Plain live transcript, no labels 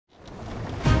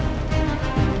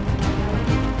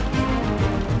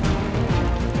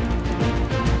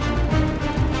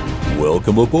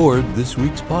Welcome aboard this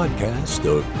week's podcast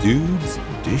of Dudes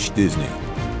Dish Disney.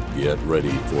 Get ready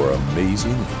for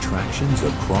amazing attractions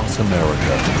across America.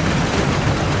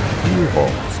 Beer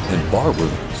halls and bar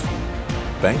rooms,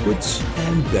 banquets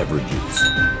and beverages,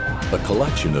 a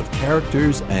collection of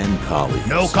characters and colleagues.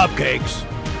 No cupcakes.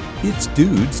 It's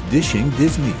Dudes Dishing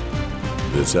Disney.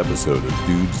 This episode of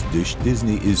Dudes Dish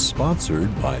Disney is sponsored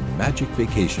by Magic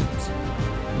Vacations.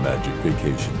 Magic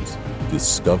Vacations.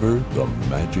 Discover the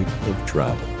magic of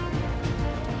travel.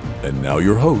 And now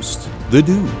your hosts, the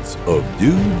dudes of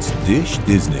Dudes Dish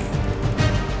Disney.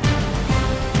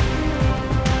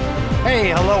 Hey,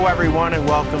 hello everyone, and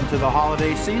welcome to the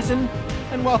holiday season,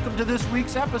 and welcome to this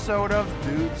week's episode of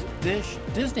Dudes Dish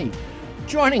Disney.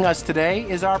 Joining us today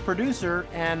is our producer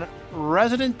and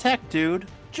resident tech dude,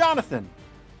 Jonathan.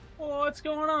 What's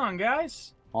going on,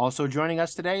 guys? Also joining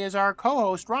us today is our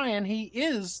co-host, Ryan. He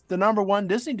is the number one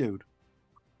Disney dude.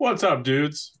 What's up,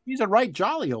 dudes? He's a right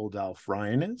jolly old elf,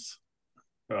 Ryan is.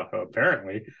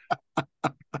 Apparently.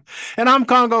 And I'm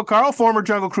Congo Carl, former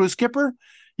Jungle Cruise skipper.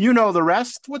 You know the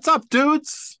rest. What's up,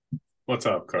 dudes? What's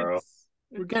up, Carl?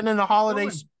 We're getting in the holiday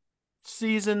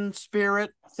season spirit,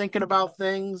 thinking about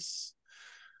things,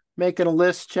 making a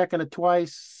list, checking it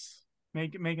twice.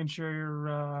 Making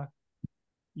sure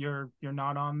you're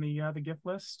not on the gift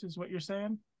list is what you're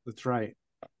saying? That's right.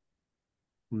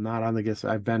 I'm not on the gift.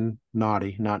 I've been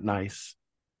naughty, not nice.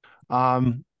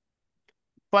 But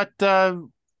the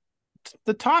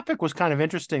topic was kind of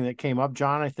interesting that came up.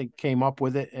 John, I think, came up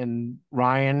with it, and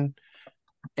Ryan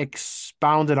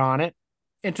expounded on it.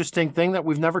 Interesting thing that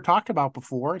we've never talked about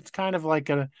before. It's kind of like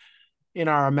in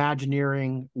our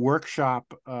Imagineering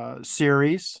workshop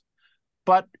series.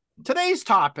 But today's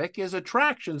topic is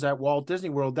attractions at Walt Disney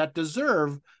World that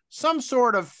deserve some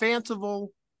sort of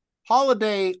fanciful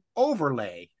holiday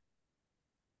overlay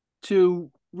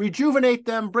to rejuvenate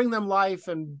them, bring them life,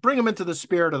 and bring them into the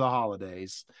spirit of the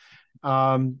holidays.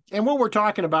 And what we're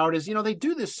talking about is, they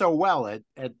do this so well at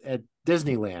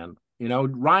Disneyland.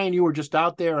 Ryan, you were just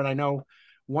out there, and I know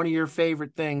one of your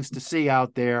favorite things to see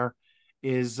out there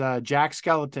is Jack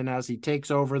Skellington as he takes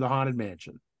over the Haunted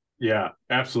Mansion. Yeah,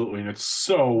 absolutely. And it's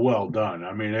so well done.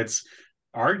 I mean, it's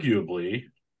arguably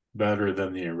better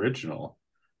than the original.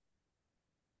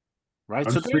 Right.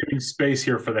 I'm just leaving space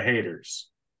here for the haters.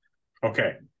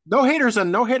 Okay. No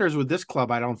haters with this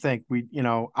club, I don't think.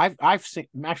 I've seen,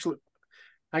 actually,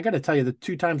 I got to tell you, the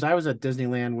two times I was at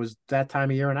Disneyland was that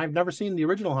time of year, and I've never seen the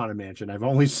original Haunted Mansion. I've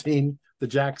only seen the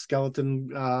Jack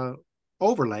Skellington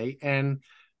overlay, and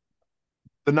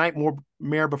The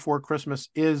Nightmare Before Christmas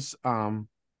is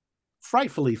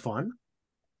frightfully fun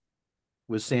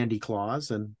with Sandy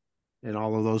Claus and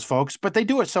all of those folks, but they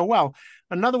do it so well.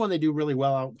 Another one they do really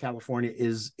well out in California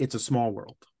is It's a Small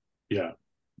World.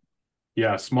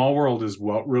 Yeah, Small World is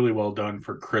really well done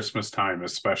for Christmas time,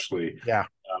 especially. Yeah.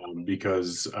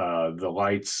 Because the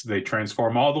lights, they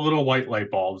transform all the little white light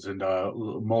bulbs into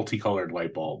multicolored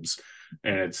light bulbs,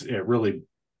 and it really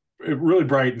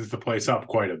brightens the place up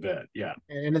quite a bit. Yeah.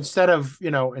 And instead of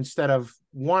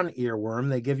one earworm,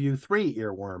 they give you 3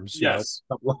 earworms. Yes.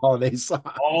 Holiday song.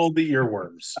 All the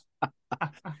earworms.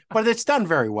 But it's done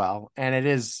very well, and it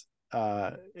is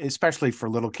especially for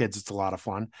little kids, it's a lot of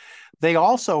fun. They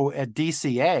also at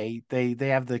DCA, they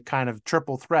have the kind of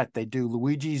triple threat. They do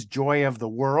Luigi's Joy of the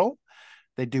World,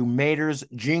 they do Mater's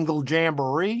Jingle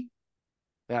Jamboree.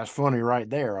 That's funny right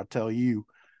there, I'll tell you.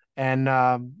 And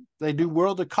they do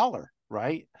World of Color,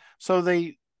 right? So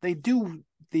they do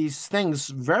these things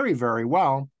very, very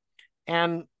well.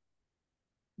 And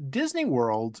Disney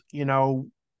World,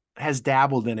 has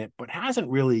dabbled in it, but hasn't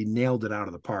really nailed it out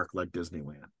of the park like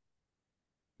Disneyland.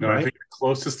 No, right? I think the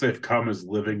closest they've come is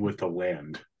Living with the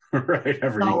Land, right?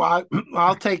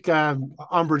 I'll take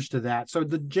umbrage to that. So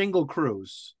the Jingle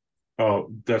Cruise.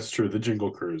 Oh, that's true. The Jingle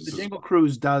Cruise. The Jingle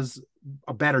Cruise does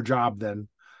a better job than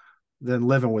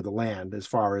Living with the Land as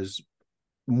far as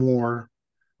more.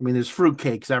 I mean, there's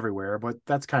fruitcakes everywhere, but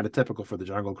that's kind of typical for the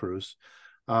Jungle Cruise.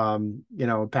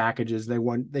 Packages,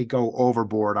 they go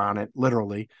overboard on it,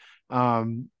 literally.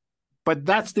 But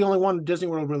that's the only one Disney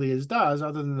World really does,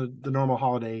 other than the normal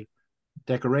holiday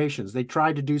decorations. They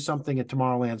tried to do something at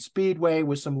Tomorrowland Speedway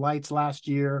with some lights last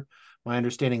year. My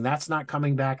understanding, that's not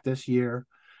coming back this year.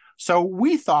 So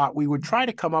we thought we would try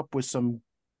to come up with some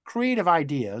creative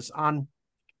ideas on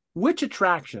which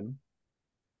attraction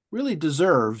really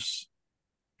deserves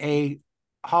a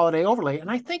holiday overlay.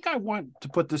 And I think I want to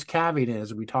put this caveat in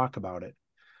as we talk about it.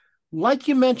 Like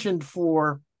you mentioned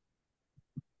for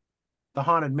the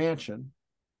Haunted Mansion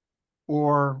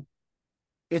or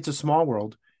It's a Small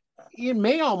World, it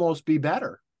may almost be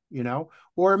better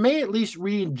or it may at least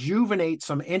rejuvenate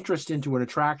some interest into an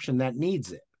attraction that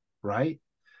needs it, right?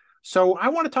 So I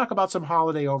want to talk about some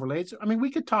holiday overlays. I mean,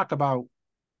 we could talk about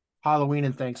Halloween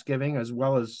and Thanksgiving as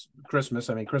well as Christmas.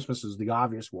 I mean, Christmas is the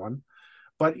obvious one.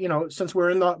 But, since we're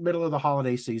in the middle of the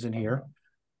holiday season here,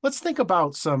 let's think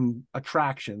about some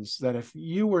attractions that if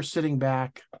you were sitting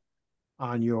back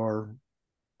on your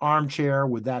armchair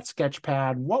with that sketch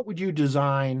pad, what would you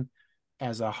design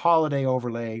as a holiday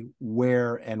overlay,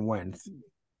 where and when?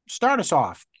 Start us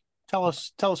off. Tell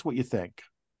us what you think.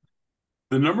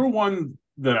 The number one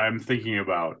that I'm thinking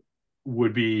about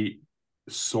would be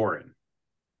Soarin'.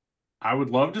 I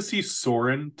would love to see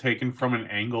Soarin' taken from an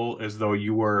angle as though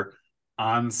you were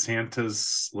on Santa's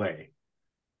sleigh,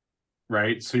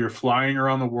 right? So you're flying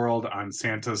around the world on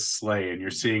Santa's sleigh and you're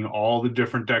seeing all the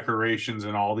different decorations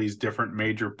and all these different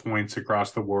major points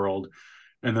across the world.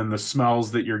 And then the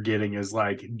smells that you're getting is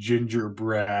like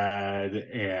gingerbread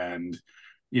and,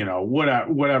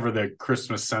 whatever the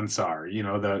Christmas scents are,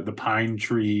 the pine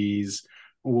trees,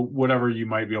 whatever you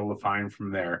might be able to find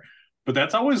from there. But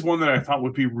that's always one that I thought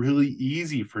would be really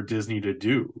easy for Disney to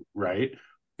do, right?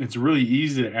 It's really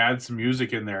easy to add some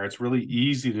music in there. It's really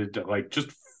easy to like just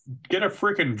get a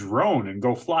freaking drone and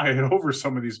go fly it over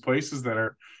some of these places that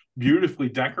are beautifully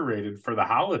decorated for the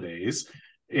holidays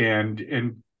and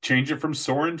change it from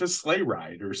Soarin' to Sleigh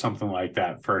Ride or something like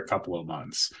that for a couple of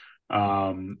months.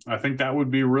 I think that would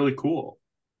be really cool.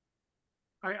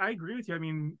 I agree with you. I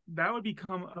mean, that would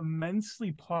become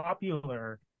immensely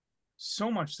popular,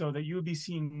 so much so that you would be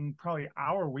seeing probably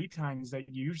hour wait times that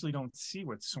you usually don't see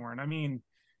with Soarin'. I mean,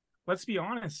 let's be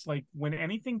honest, like when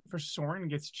anything for Soarin'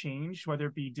 gets changed, whether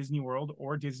it be Disney World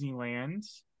or Disneyland,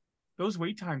 those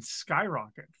wait times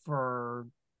skyrocket for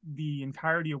the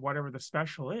entirety of whatever the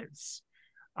special is.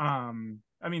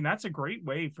 I mean, that's a great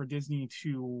way for Disney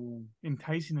to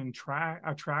entice and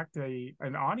attract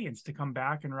an audience to come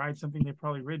back and ride something they've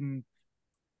probably ridden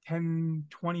 10,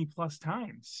 20 plus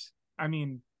times. I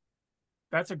mean,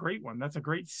 that's a great one. That's a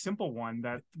great simple one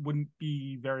that wouldn't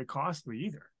be very costly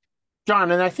either. John,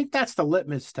 and I think that's the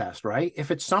litmus test, right? If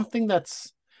it's something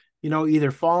that's, either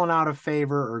fallen out of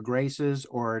favor or graces,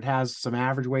 or it has some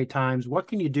average wait times, what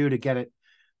can you do to get it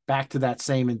back to that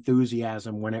same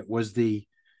enthusiasm when it was the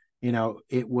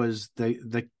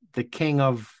king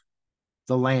of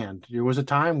the land? There was a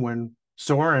time when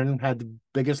Soarin' had the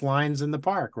biggest lines in the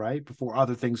park, right? Before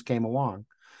other things came along.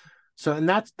 So, and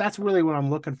that's really what I'm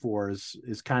looking for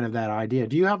is kind of that idea.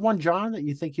 Do you have one, John, that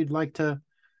you think you'd like to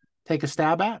take a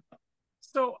stab at?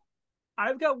 So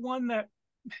I've got one that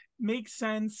makes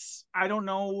sense. I don't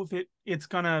know if it's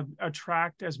going to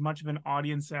attract as much of an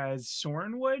audience as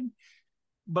Soarin' would,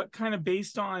 but kind of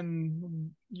based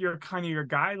on your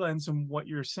guidelines and what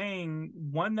you're saying,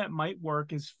 one that might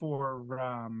work is for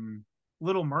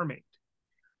Little Mermaid.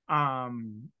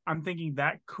 I'm thinking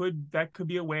that could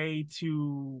be a way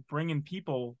to bring in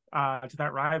people to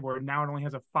that ride, where now it only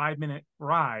has a 5-minute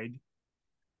ride,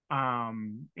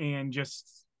 and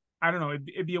just, I don't know,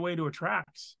 it'd be a way to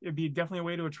attract. It'd be definitely a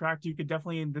way to attract. You could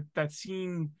definitely, that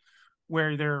scene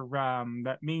where they're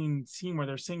that main scene where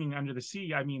they're singing Under the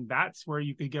Sea, I mean, that's where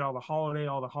you could get all the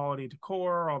holiday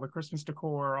decor, all the Christmas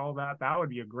decor, all that. That would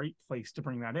be a great place to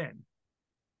bring that in.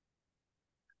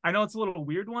 I know it's a little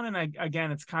weird one, and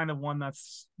again, it's kind of one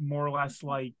that's more or less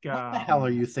like... What the hell are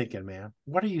you thinking, man?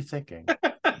 What are you thinking? What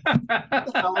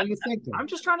the hell are you thinking? I'm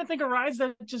just trying to think of rides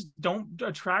that just don't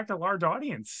attract a large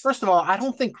audience. First of all, I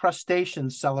don't think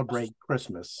crustaceans celebrate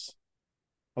Christmas.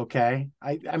 Okay?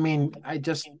 I mean, I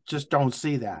just don't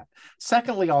see that.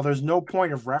 Secondly, there's no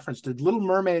point of reference. Did Little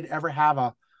Mermaid ever have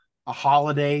a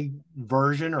holiday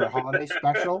version or a holiday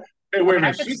special? Hey, wait a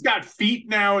minute. She's got feet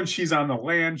now and she's on the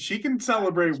land. She can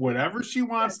celebrate whatever she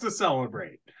wants to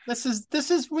celebrate. This is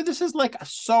like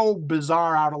so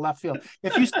bizarre, out of left field.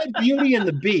 If you said Beauty and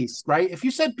the Beast, right? If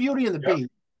you said Beauty and the Beast,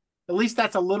 at least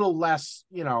that's a little less,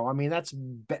 I mean,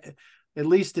 at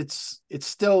least it's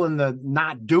still in the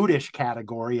not dudeish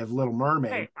category of Little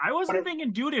Mermaid. Hey, I wasn't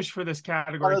thinking dudeish for this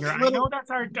category here. I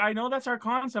know that's our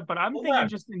concept, but I'm thinking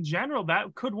just in general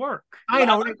that could work. I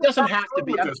know it doesn't have to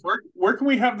be. Where can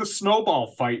we have the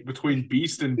snowball fight between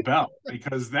Beast and Belle?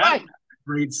 Because that's a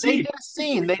great scene. They did a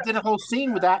scene. They did a whole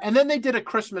scene with that, and then they did a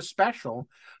Christmas special.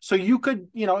 So you could,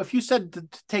 if you said to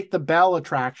take the Belle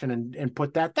attraction and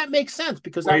put that makes sense,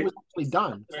 because that was actually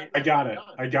done. I got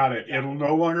it. It'll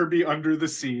no longer be Under the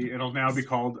Sea. It'll now be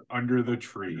called Under the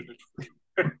Tree.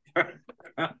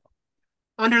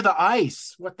 Under the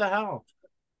Ice. What the hell?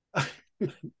 Oh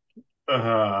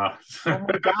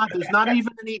my God! There's not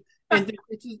even any. And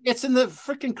it's in the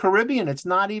freaking Caribbean. It's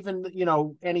not even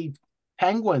any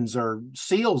penguins or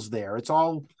seals there. It's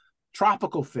all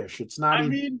tropical fish. It's not I even.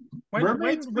 mean, When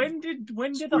mermaids when did the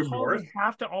swim holiday north.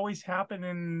 have to always happen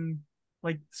in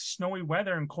like snowy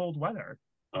weather and cold weather?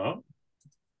 Oh,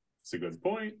 it's a good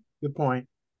point. Good point.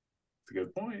 It's a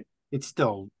good point. It's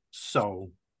still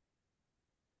so.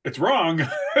 It's wrong,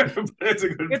 but it's a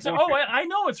good It's point. I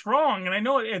know it's wrong, and I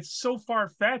know it's so far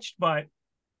fetched, but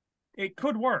it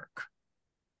could work.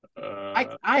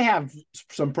 I have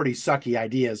some pretty sucky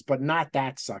ideas, but not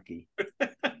that sucky.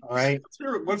 All right.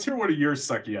 Let's hear one of your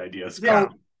sucky ideas. So,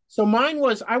 so mine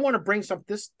was, I want to bring some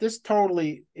this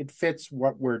totally, it fits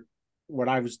what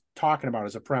I was talking about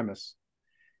as a premise.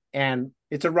 And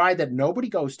it's a ride that nobody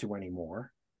goes to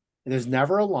anymore. There's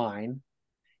never a line,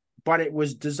 but it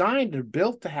was designed and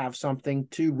built to have something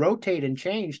to rotate and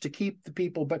change to keep the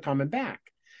people coming back.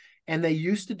 And they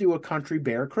used to do a Country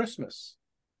Bear Christmas.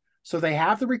 So they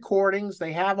have the recordings,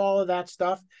 they have all of that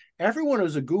stuff. Everyone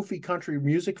who's a goofy country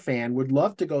music fan would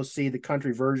love to go see the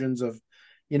country versions of,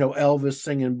 Elvis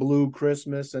singing Blue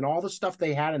Christmas and all the stuff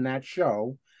they had in that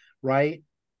show, right?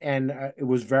 And it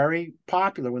was very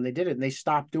popular when they did it, and they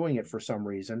stopped doing it for some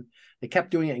reason. They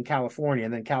kept doing it in California,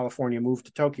 and then California moved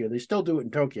to Tokyo. They still do it in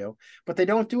Tokyo, but they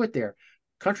don't do it there.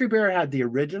 Country Bear had the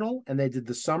original, and they did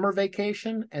the summer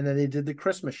vacation, and then they did the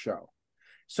Christmas show.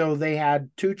 So they had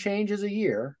 2 changes a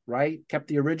year, right? Kept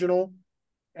the original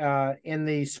in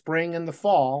the spring and the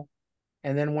fall,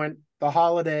 and then went the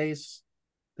holidays,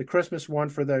 the Christmas one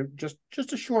for the just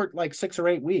a short, like 6 or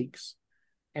 8 weeks,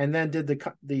 and then did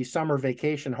the summer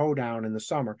vacation hoedown in the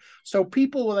summer. So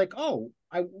people were like, "Oh,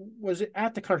 I was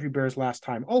at the Country Bears last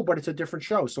time. Oh, but it's a different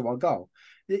show, so I'll go."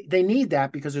 They need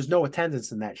that because there's no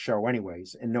attendance in that show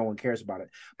anyways, and no one cares about it.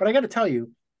 But I got to tell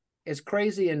you, as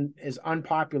crazy and as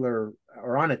unpopular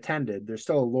or unattended, there's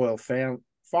still a loyal fan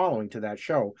following to that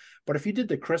show. But if you did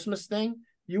the Christmas thing,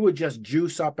 you would just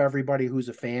juice up everybody who's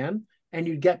a fan, and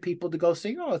you'd get people to go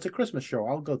see, "Oh, it's a Christmas show.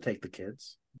 I'll go take the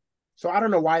kids." So I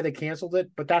don't know why they canceled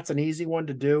it, but that's an easy one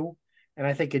to do. And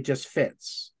I think it just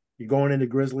fits. You're going into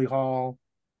Grizzly Hall,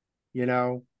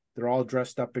 they're all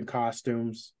dressed up in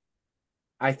costumes.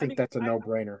 I think that's a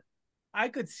no-brainer. I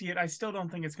could see it. I still don't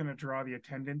think it's going to draw the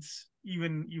attendance.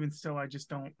 Even still, I just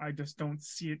don't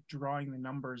see it drawing the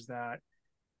numbers that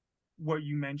what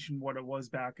you mentioned, what it was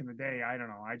back in the day. I don't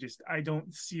know. I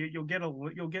don't see it. You'll get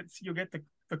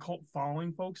the cult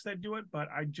following folks that do it, but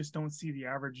I just don't see the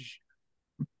average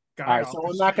guy. All right, so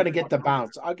I'm not going to get the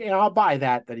bounce. I'll buy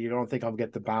that you don't think I'll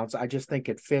get the bounce. I just think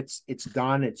it fits. It's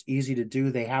done. It's easy to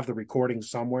do. They have the recording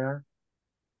somewhere.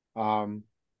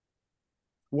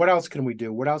 What else can we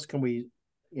do? What else can we,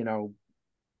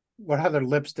 what other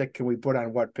lipstick can we put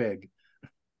on what pig?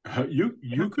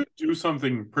 You could do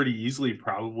something pretty easily,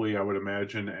 probably, I would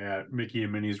imagine, at Mickey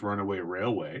and Minnie's Runaway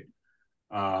Railway.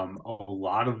 A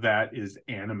lot of that is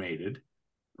animated,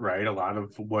 right? A lot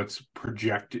of what's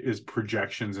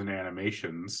projections and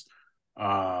animations.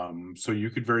 So you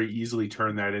could very easily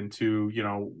turn that into,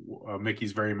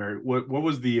 Mickey's Very Merry. What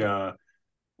was the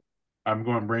I'm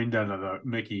going brain dead of the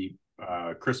Mickey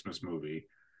Christmas movie,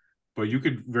 but you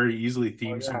could very easily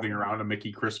theme something around a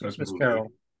Mickey Christmas movie.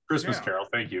 Carol. Christmas Carol,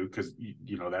 thank you, because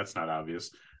that's not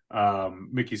obvious.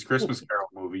 Mickey's Christmas Carol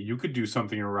movie, you could do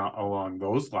something along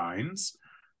those lines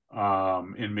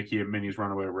in Mickey and Minnie's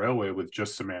Runaway Railway with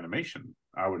just some animation,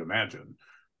 I would imagine.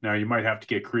 Now you might have to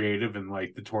get creative in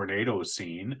like the tornado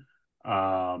scene,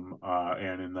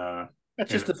 and in the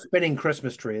that's just a spinning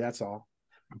Christmas tree. That's all.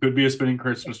 Could be a spinning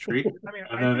Christmas tree. I mean,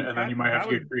 and then you might have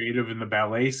to get creative in the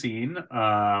ballet scene,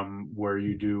 where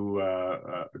you do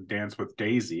Dance with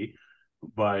Daisy.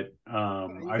 But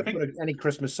I think put any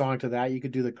Christmas song to that. You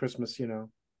could do the Christmas,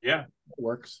 yeah, it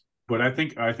works. But I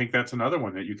think that's another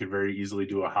one that you could very easily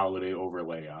do a holiday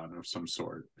overlay on of some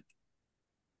sort.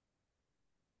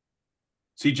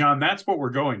 See, John, that's what we're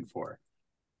going for.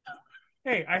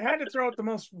 Hey, I had to throw out the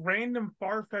most random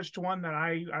far-fetched one that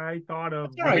I thought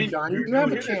of. All right, John, you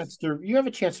have a chance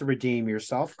to redeem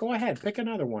yourself. Go ahead, pick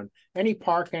another one. Any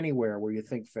park anywhere where you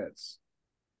think fits.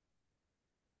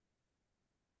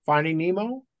 Finding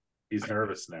Nemo? He's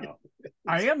nervous now.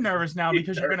 I am nervous now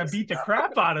because you're going to beat the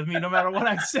crap out of me no matter what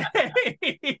I say.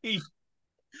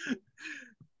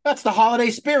 That's the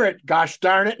holiday spirit. Gosh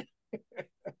darn it!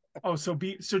 Oh, so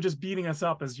just beating us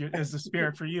up is the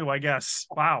spirit for you, I guess.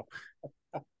 Wow.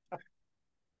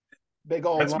 Big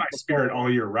old. That's my spirit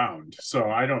all year round. So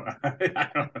I don't.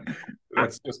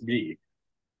 That's just me.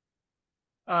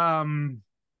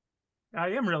 I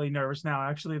am really nervous now.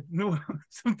 Actually,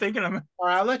 I'm thinking I'm. All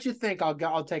right, I'll let you think.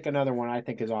 I'll take another one. I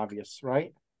think is obvious,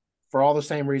 right? For all the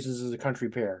same reasons as a Country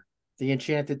Bear, the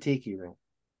Enchanted Tiki Room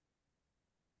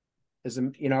is,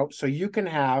 so you can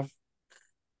have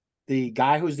the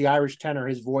guy who's the Irish tenor,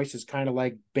 his voice is kind of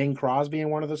like Bing Crosby in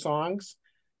one of the songs.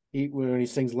 When he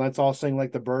sings "Let's All Sing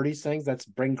Like the Birdies" sings, that's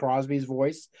Bing Crosby's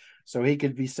voice. So he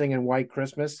could be singing "White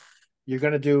Christmas." You're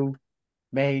gonna do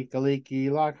 "May Kaliki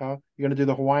Laka." You're gonna do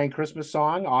the Hawaiian Christmas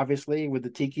song, obviously with the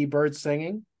Tiki Birds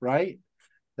singing, right?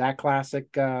 That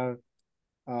classic,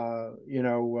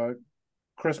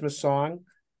 Christmas song.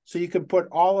 So you can put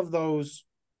all of those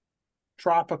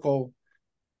tropical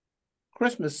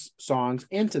Christmas songs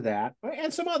into that,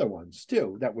 and some other ones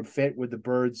too that would fit with the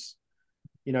birds.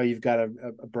 You've got a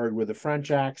bird with a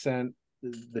French accent,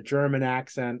 the German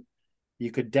accent. You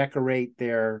could decorate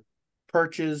their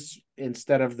perches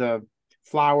instead of the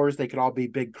flowers. They could all be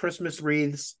big Christmas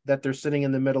wreaths that they're sitting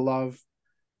in the middle of,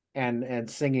 and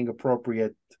singing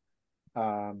appropriate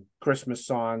Christmas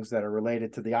songs that are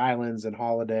related to the islands and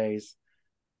holidays.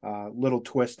 Little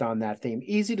twist on that theme.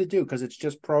 Easy to do because it's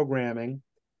just programming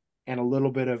and a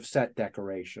little bit of set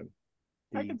decoration.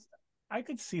 I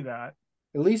could see that.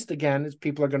 At least, again,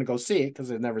 people are going to go see it because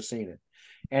they've never seen it.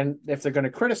 And if they're going to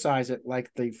criticize it like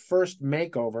the first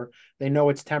makeover, they know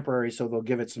it's temporary, so they'll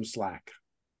give it some slack.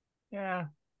 Yeah.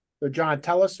 So, John,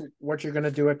 tell us what you're going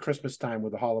to do at Christmas time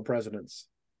with the Hall of Presidents.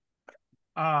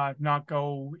 Not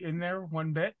go in there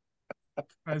one bit,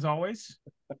 as always.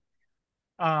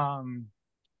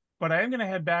 But I am going to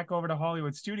head back over to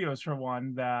Hollywood Studios for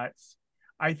one that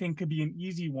I think could be an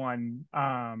easy one,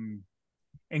 and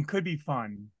could be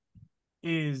fun,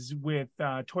 is with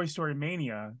Toy Story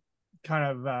Mania,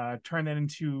 kind of turn that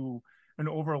into an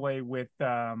overlay with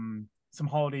some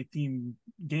holiday themed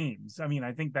games. I mean,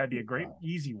 I think that'd be a great,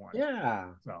 easy one. Yeah.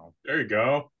 So there you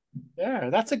go.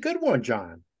 Yeah, that's a good one,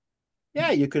 John.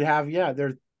 Yeah, you could have,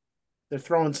 they're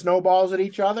throwing snowballs at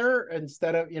each other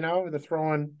instead of, they're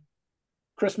throwing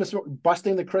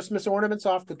busting the Christmas ornaments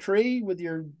off the tree with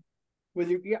your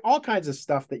all kinds of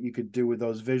stuff that you could do with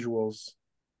those visuals.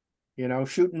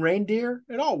 Shooting reindeer,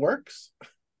 it all works.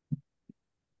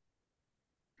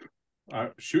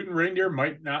 Shooting reindeer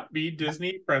might not be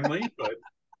Disney friendly, but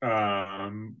I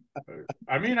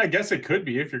mean, I guess it could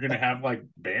be if you're going to have like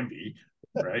Bambi,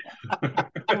 right?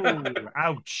 Ooh,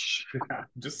 ouch. I'm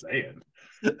just saying.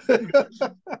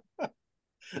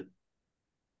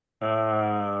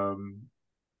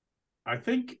 I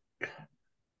think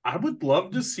I would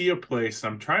love to see a place.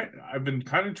 I've been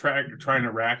kind of trying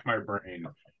to rack my brain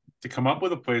to come up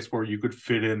with a place where you could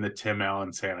fit in the Tim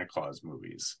Allen Santa Claus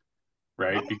movies,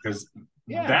 right? Because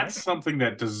that's something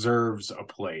that deserves a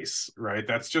place, right?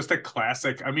 That's just a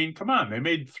classic. I mean, come on, they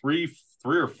made three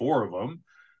or four of them,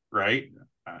 right?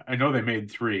 I know they made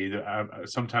three.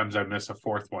 Sometimes I miss a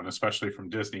fourth one, especially from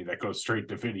Disney that goes straight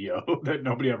to video that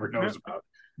nobody ever knows about.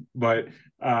 But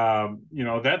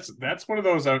that's one of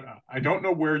those. I don't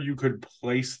know where you could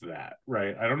place that,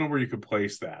 right? I don't know where you could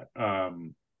place that.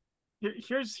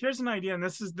 Here's an idea, and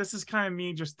this is kind of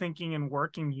me just thinking and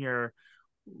working here.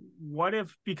 What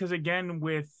if, because again,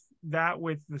 with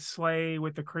the sleigh,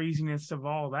 with the craziness of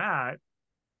all that,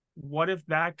 what if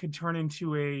that could turn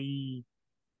into a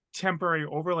temporary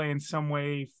overlay in some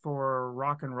way for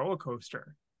Rock and Roller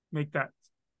Coaster?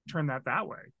 Turn that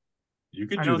way. You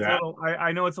could do that.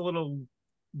 I know it's a little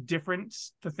different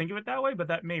to think of it that way, but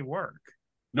that may work.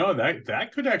 No,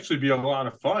 that could actually be a lot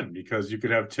of fun, because you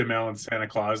could have Tim Allen Santa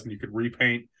Claus and you could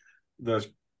repaint the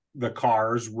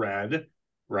cars red,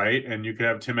 right? And you could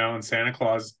have Tim Allen Santa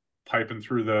Claus piping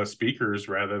through the speakers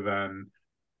rather than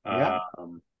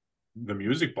the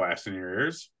music blasting in your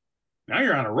ears. Now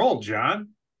you're on a roll, John.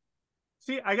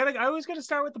 See, I always gotta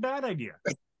start with the bad idea.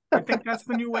 I think that's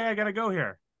the new way I gotta go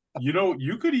here.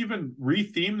 You could even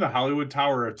retheme the Hollywood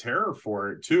Tower of Terror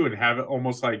for it too, and have it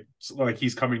almost like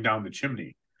he's coming down the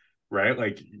chimney, right?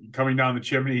 Like coming down the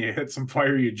chimney, you hit some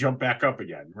fire, you jump back up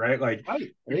again, right? Like,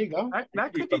 there you go.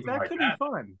 That could be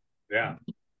fun. Yeah.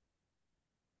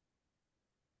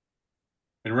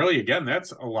 And really, again,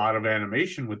 that's a lot of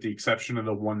animation, with the exception of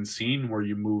the one scene where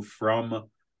you move from,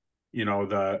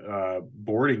 the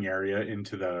boarding area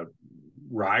into the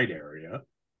ride area.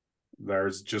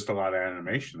 There's just a lot of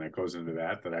animation that goes into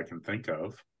that I can think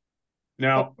of.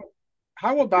 Now,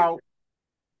 how about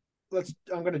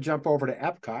I'm going to jump over to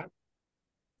Epcot.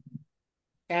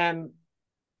 And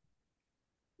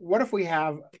what if we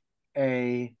have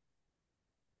a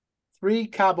Three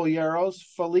Caballeros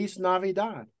Feliz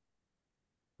Navidad,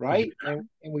 right? Yeah.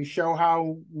 And we show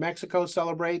how Mexico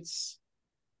celebrates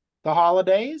the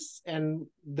holidays, and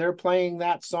they're playing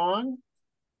that song.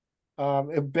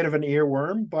 A bit of an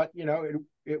earworm, but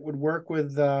it would work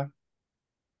with the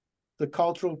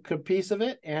cultural piece of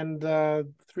it, and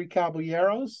Three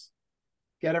Caballeros,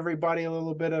 get everybody a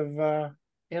little bit of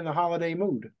in the holiday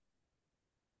mood.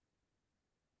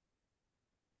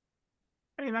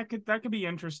 I mean, that could be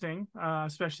interesting,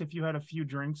 especially if you had a few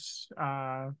drinks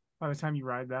by the time you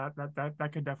ride that.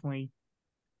 That could definitely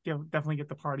get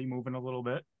the party moving a little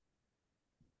bit.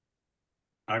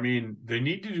 I mean, they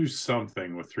need to do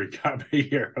something with Three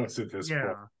Caballeros at this point.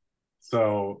 Yeah.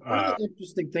 So One of the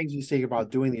interesting things you see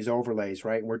about doing these overlays,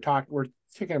 right? And we're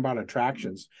thinking about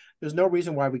attractions. There's no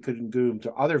reason why we couldn't do them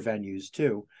to other venues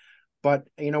too. But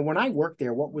when I worked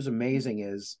there, what was amazing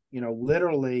is,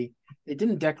 literally they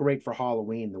didn't decorate for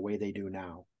Halloween the way they do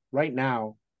now. Right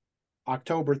now,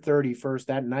 October 31st,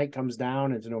 that night comes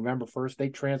down into November 1st, they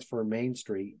transfer Main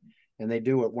Street and they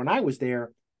do it. When I was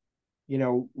there,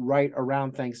 right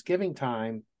around Thanksgiving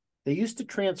time, they used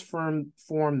to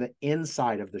form the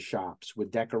inside of the shops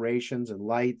with decorations and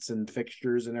lights and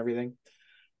fixtures and everything,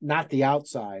 not the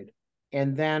outside.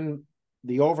 And then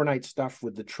the overnight stuff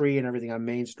with the tree and everything on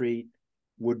Main Street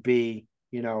would be,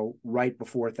 right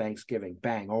before Thanksgiving.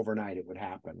 Bang, overnight it would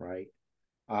happen, right?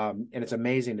 And it's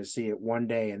amazing to see it one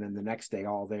day and then the next day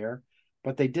all there.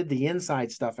 But they did the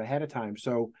inside stuff ahead of time.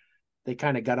 So they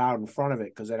kind of got out in front of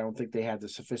it because I don't think they had the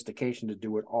sophistication to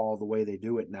do it all the way they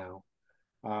do it now.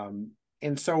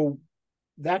 And so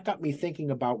that got me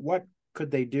thinking about what could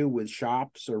they do with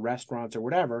shops or restaurants or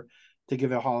whatever to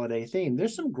give it a holiday theme.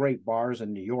 There's some great bars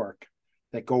in New York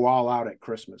that go all out at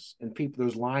Christmas, and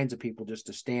there's lines of people just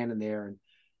to stand in there and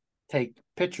take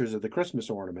pictures of the Christmas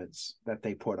ornaments that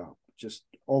they put up just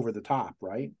over the top,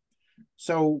 right?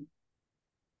 So,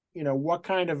 what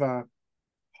kind of a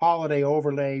holiday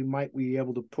overlay might we be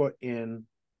able to put in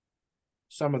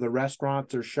some of the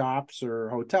restaurants or shops or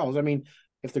hotels? I mean,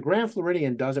 if the Grand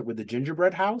Floridian does it with the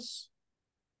gingerbread house,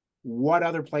 what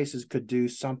other places could do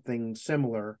something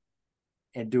similar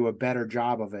and do a better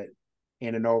job of it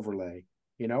in an overlay?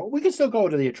 We can still go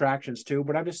to the attractions too,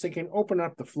 but I'm just thinking open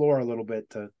up the floor a little bit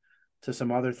to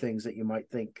some other things that you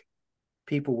might think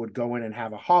people would go in and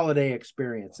have a holiday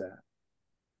experience at.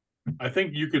 I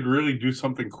think you could really do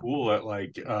something cool at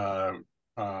like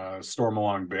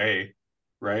Stormalong Bay,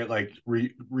 right? Like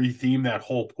re-theme that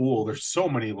whole pool. There's so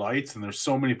many lights and there's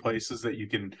so many places that you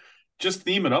can just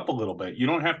theme it up a little bit. You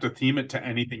don't have to theme it to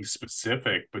anything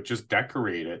specific, but just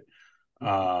decorate it.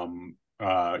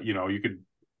 You could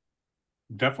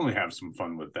definitely have some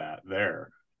fun with that there.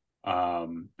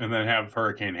 And then have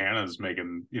Hurricane Hannah's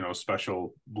making,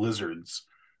 special blizzards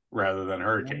rather than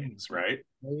hurricanes, right?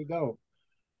 There you go.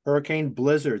 Hurricane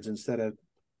blizzards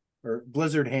or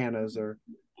blizzard Hannah's or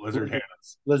Blizzard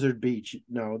Hannah's. Blizzard Beach.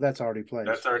 No, that's already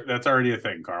placed. That's already a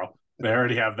thing, Carl. They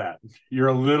already have that. You're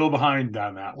a little behind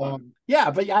on that one.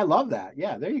 Yeah, but I love that.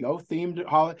 Yeah, there you go. Themed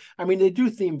holiday. I mean, they do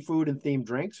themed food and themed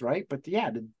drinks, right? But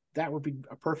yeah, that would be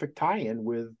a perfect tie-in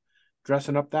with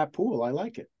dressing up that pool. I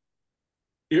like it.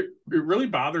 It really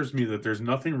bothers me that there's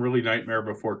nothing really Nightmare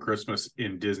Before Christmas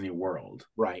in Disney World.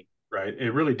 Right. Right.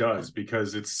 It really does,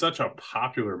 because it's such a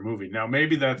popular movie. Now,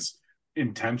 maybe that's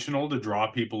intentional to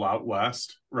draw people out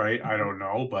west, right? I don't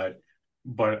know, but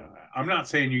I'm not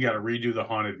saying you got to redo the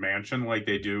Haunted Mansion like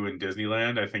they do in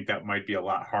Disneyland. I think that might be a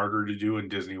lot harder to do in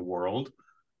Disney World.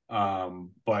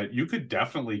 But you could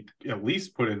definitely at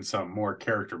least put in some more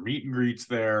character meet and greets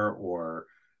there, or,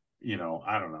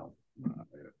 I don't know.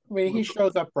 I mean, he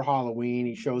shows up for Halloween.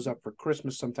 He shows up for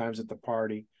Christmas sometimes at the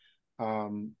party,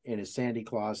 in his Santa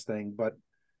Claus thing. But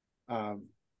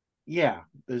yeah,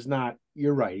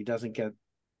 you're right. He doesn't get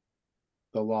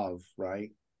the love,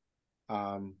 right?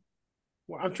 Well,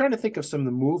 I'm trying to think of some of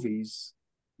the movies,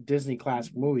 Disney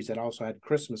classic movies that also had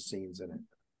Christmas scenes in it,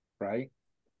 right?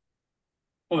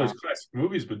 Well, there's classic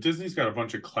movies, but Disney's got a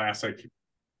bunch of classic,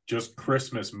 just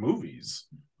Christmas movies,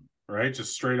 right?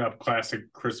 Just straight up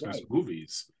classic Christmas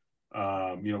movies. We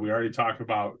already talked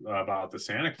about the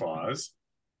Santa Claus,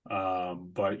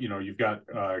 but you've got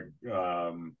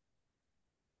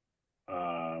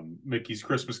Mickey's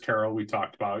Christmas Carol. We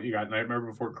talked about. You got Nightmare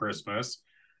Before Christmas.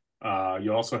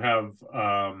 You also have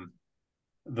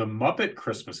the Muppet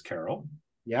Christmas Carol.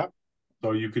 Yep.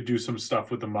 So you could do some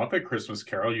stuff with the Muppet Christmas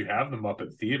Carol. You have the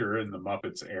Muppet Theater in the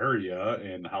Muppets area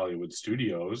in Hollywood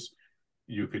Studios.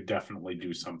 You could definitely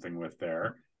do something with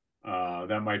there.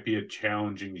 That might be a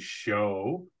challenging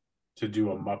show to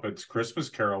do a Muppets Christmas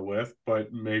Carol with,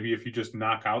 but maybe if you just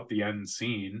knock out the end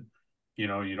scene, you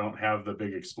don't have the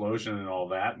big explosion and all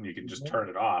that, and you can just turn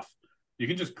it off. You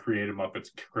can just create a Muppets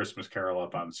Christmas Carol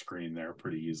up on screen there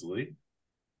pretty easily.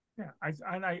 Yeah,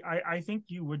 I think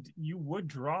you would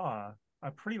draw a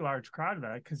pretty large crowd of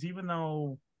that, because even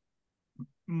though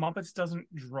Muppets doesn't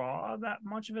draw that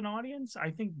much of an audience, I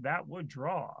think that would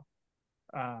draw.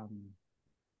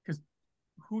 Because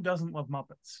who doesn't love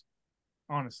Muppets?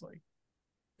 Honestly,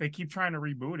 they keep trying to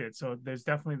reboot it, so there's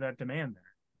definitely that demand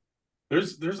there.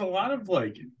 There's a lot of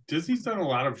like Disney's done a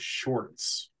lot of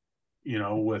shorts,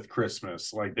 with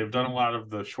Christmas. Like they've done a lot of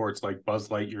the shorts, like Buzz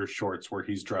Lightyear shorts, where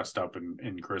he's dressed up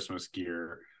in Christmas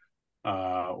gear.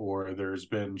 Or there's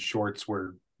been shorts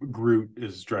where Groot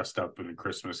is dressed up in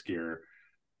Christmas gear,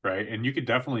 right? And you could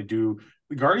definitely do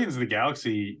the Guardians of the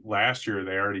Galaxy last year.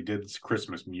 They already did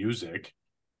Christmas music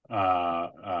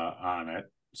on it,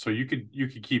 so you could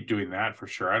keep doing that for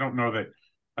sure. I don't know that.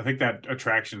 I think that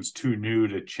attraction's too new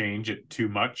to change it too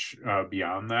much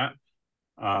beyond that.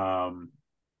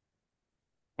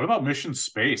 What about Mission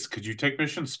Space? Could you take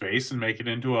Mission Space and make it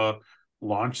into a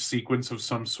launch sequence of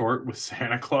some sort with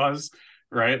Santa Claus,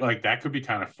 right? Like that could be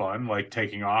kind of fun, like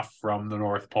taking off from the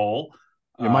North Pole.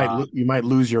 You might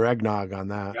lose your eggnog on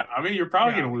that. Yeah, I mean, you're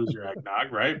probably going to lose your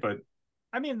eggnog, right? But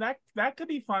I mean, that could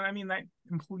be fun. I mean, that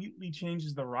completely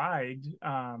changes the ride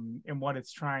and what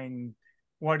its storyline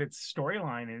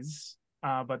is.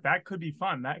 But that could be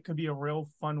fun. That could be a real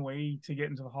fun way to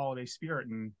get into the holiday spirit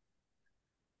and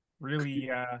really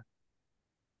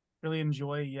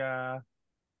enjoy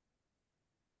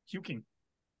puking.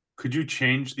 Could you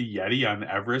change the Yeti on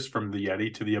Everest from the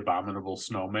Yeti to the Abominable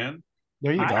Snowman?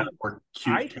 There you go. More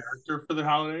cute character for the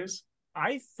holidays.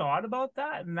 I thought about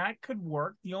that, and that could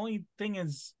work. The only thing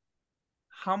is,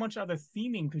 how much other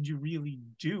theming could you really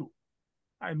do?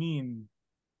 I mean,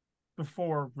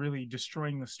 before really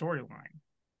destroying the storyline.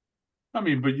 I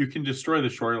mean, but you can destroy the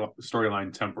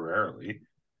storyline temporarily.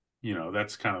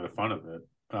 That's kind of the fun of it.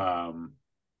 I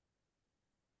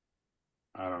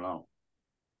don't know.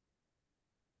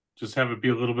 Just have it be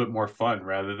a little bit more fun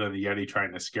rather than the Yeti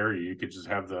trying to scare you. You could just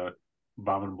have the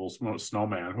Abominable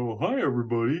Snowman. Oh, hi,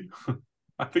 everybody.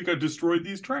 I think I destroyed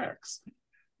these tracks.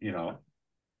 I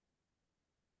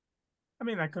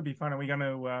mean, that could be fun. Are we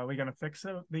gonna fix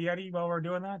the Yeti while we're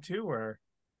doing that too, or?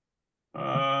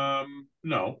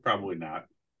 No, probably not.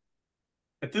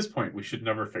 At this point, we should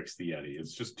never fix the Yeti.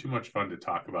 It's just too much fun to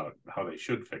talk about how they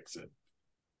should fix it.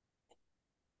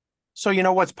 So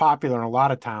what's popular in a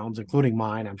lot of towns, including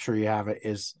mine, I'm sure you have it,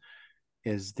 is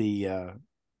the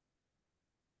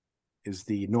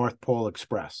North Pole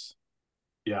Express.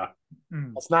 Yeah.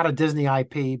 It's not a Disney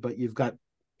IP, but you've got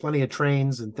plenty of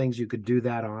trains and things you could do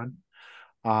that on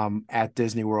at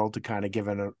Disney World to kind of give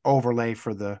an overlay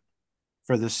for the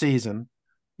season.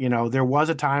 There was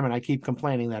a time, and I keep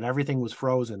complaining, that everything was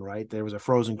frozen, right? There was a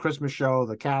frozen Christmas show.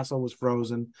 The castle was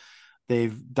frozen.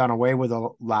 They've done away with a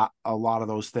lot of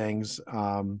those things.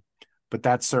 But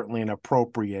that's certainly an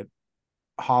appropriate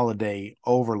holiday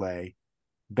overlay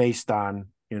based on,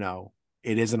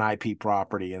 it is an IP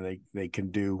property, and they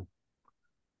can do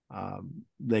some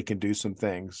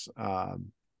things. Well,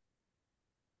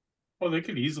 they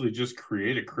could easily just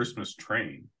create a Christmas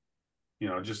train,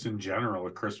 just in general,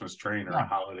 a Christmas train or a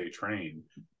holiday train,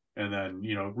 and then,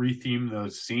 retheme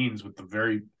those scenes with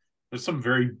there's some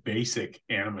very basic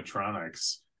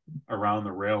animatronics around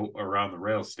the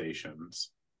rail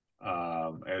stations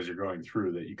as you're going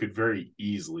through that you could very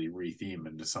easily retheme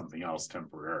into something else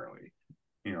temporarily,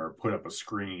 or put up a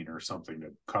screen or something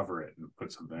to cover it and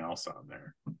put something else on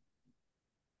there.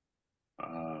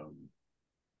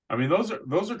 I mean, those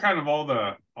are kind of all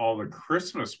the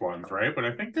Christmas ones, right? But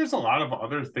I think there's a lot of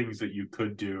other things that you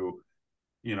could do,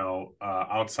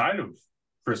 outside of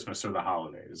Christmas or the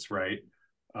holidays, right?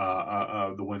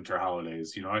 The winter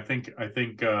holidays. I think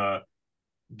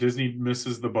Disney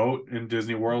misses the boat in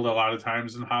Disney World a lot of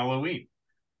times in Halloween.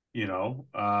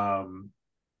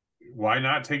 Why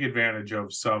not take advantage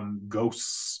of some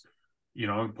ghosts?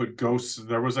 And put ghosts.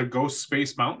 There was a ghost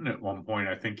Space Mountain at one point,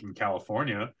 I think, in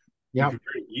California. Yeah, you could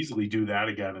very easily do that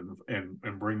again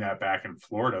and bring that back in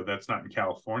Florida. That's not in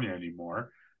California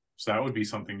anymore, so that would be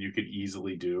something you could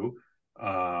easily do.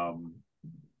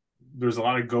 There's a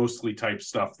lot of ghostly type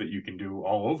stuff that you can do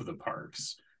all over the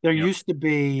parks. There used to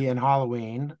be in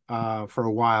Halloween for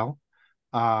a while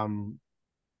in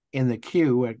the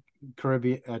queue at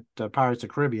Pirates of the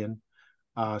Caribbean,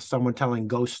 someone telling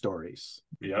ghost stories.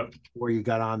 Yep. Where you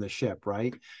got on the ship,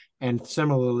 right? And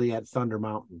similarly at Thunder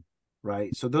Mountain,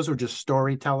 right? So those were just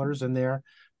storytellers in there,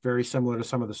 very similar to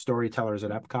some of the storytellers at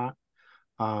Epcot.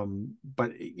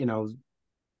 But I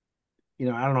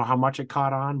don't know how much it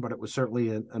caught on, but it was certainly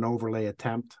an overlay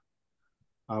attempt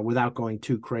without going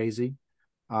too crazy.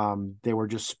 They were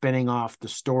just spinning off the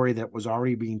story that was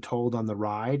already being told on the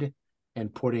ride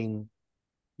and putting,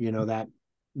 that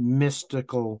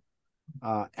mystical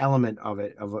element of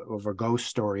it, of a ghost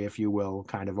story, if you will,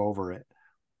 kind of over it.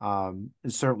 And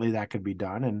certainly that could be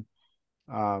done. And,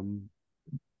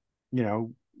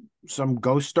 some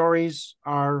ghost stories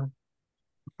are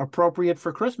appropriate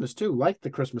for Christmas too, like the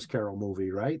Christmas Carol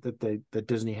movie, right? That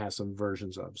Disney has some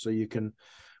versions of. So you can,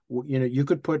 you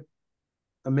could put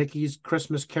a Mickey's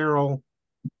Christmas Carol,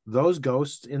 those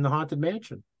ghosts in the Haunted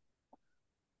Mansion.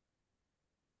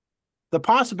 The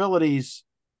possibilities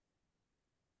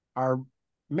are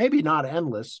maybe not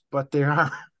endless, but they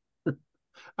are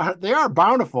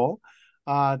bountiful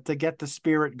to get the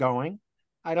spirit going.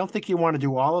 I don't think you want to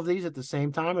do all of these at the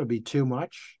same time. It'd be too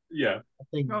much. Yeah. I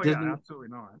think absolutely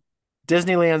not.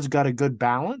 Disneyland's got a good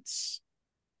balance,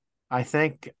 I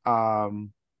think,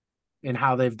 in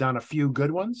how they've done a few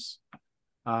good ones.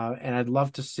 And I'd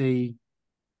love to see,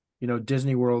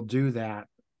 Disney World do that.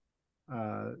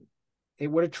 It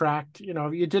would attract,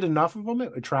 if you did enough of them,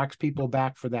 it attracts people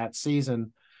back for that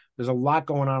season. There's a lot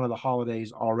going on in the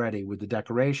holidays already with the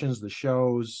decorations, the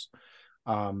shows,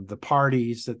 the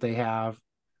parties that they have.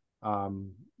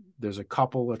 There's a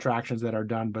couple attractions that are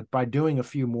done, but by doing a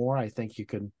few more, I think you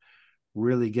can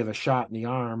really give a shot in the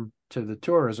arm to the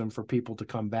tourism for people to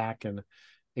come back and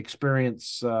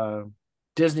experience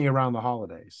Disney around the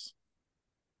holidays.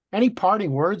 Any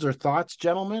parting words or thoughts,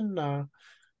 gentlemen,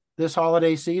 this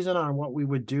holiday season on what we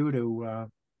would do to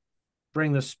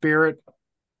bring the spirit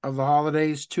of the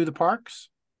holidays to the parks?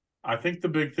 I think the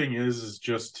big thing is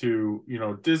just to,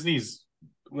 Disney's,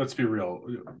 let's be real,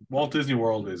 Walt Disney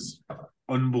World is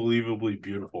unbelievably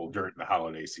beautiful during the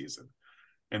holiday season.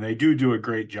 And they do a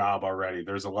great job already.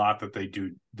 There's a lot that they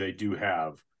do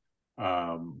have.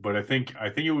 But I think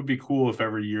it would be cool if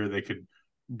every year they could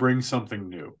bring something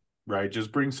new, right?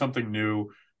 Just bring something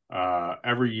new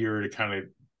every year to kind of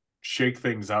shake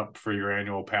things up for your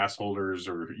annual pass holders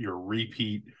or your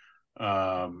repeat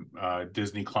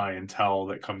Disney clientele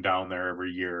that come down there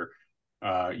every year.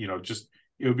 Just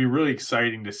it would be really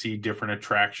exciting to see different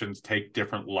attractions take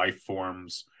different life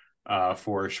forms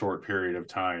for a short period of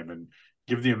time and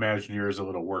give the Imagineers a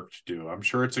little work to do. I'm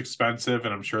sure it's expensive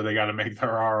and I'm sure they got to make their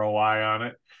ROI on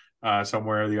it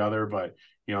somewhere or the other, but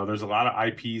there's a lot of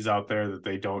IPs out there that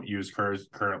they don't use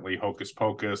currently. Hocus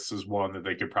Pocus is one that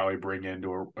they could probably bring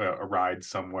into a ride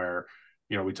somewhere.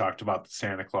 We talked about the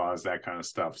Santa Claus, that kind of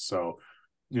stuff. So,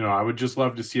 I would just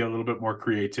love to see a little bit more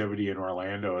creativity in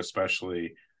Orlando,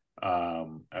 especially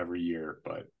every year.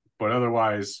 But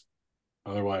otherwise,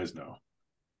 no.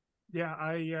 Yeah,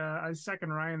 I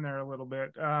second Ryan there a little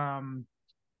bit.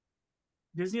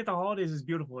 Disney at the holidays is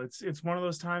beautiful. It's one of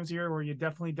those times here where you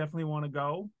definitely want to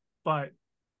go, but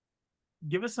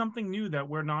give us something new that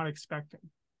we're not expecting.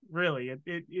 Really,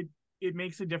 it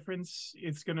makes a difference.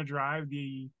 It's going to drive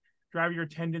your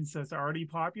attendance that's already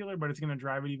popular, but it's going to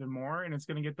drive it even more, and it's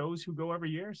going to get those who go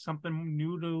every year something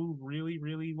new to really,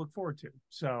 really look forward to.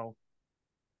 So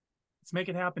let's make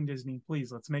it happen, Disney.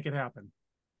 Please, let's make it happen.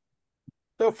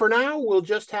 So for now, we'll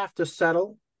just have to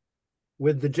settle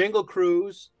with the Jingle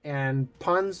Cruise and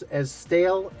puns as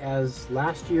stale as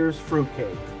last year's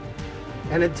fruitcake.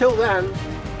 And until then,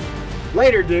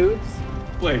 later, dudes.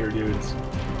 Later, dudes.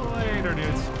 Later,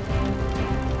 dudes.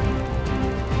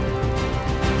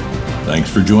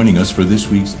 Thanks for joining us for this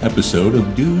week's episode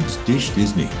of Dudes Dish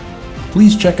Disney.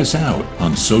 Please check us out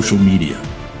on social media.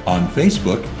 On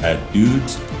Facebook at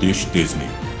Dudes Dish Disney.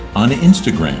 On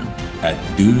Instagram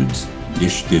at Dudes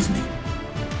Dish Disney.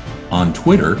 On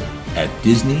Twitter at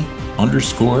Disney_Dish.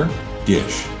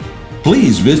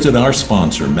 Please visit our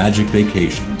sponsor, Magic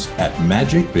Vacations, at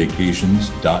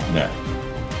magicvacations.net.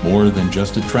 More than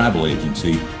just a travel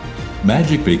agency,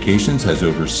 Magic Vacations has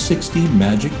over 60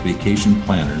 Magic Vacation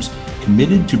planners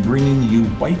committed to bringing you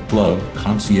white glove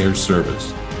concierge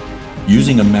service.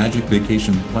 Using a Magic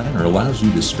Vacation planner allows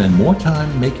you to spend more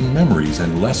time making memories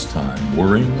and less time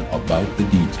worrying about the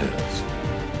details.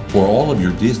 For all of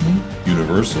your Disney,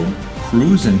 Universal,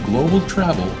 cruise, and global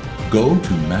travel, go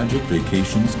to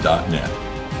magicvacations.net.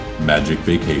 Magic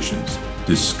Vacations.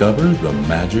 Discover the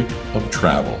magic of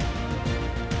travel.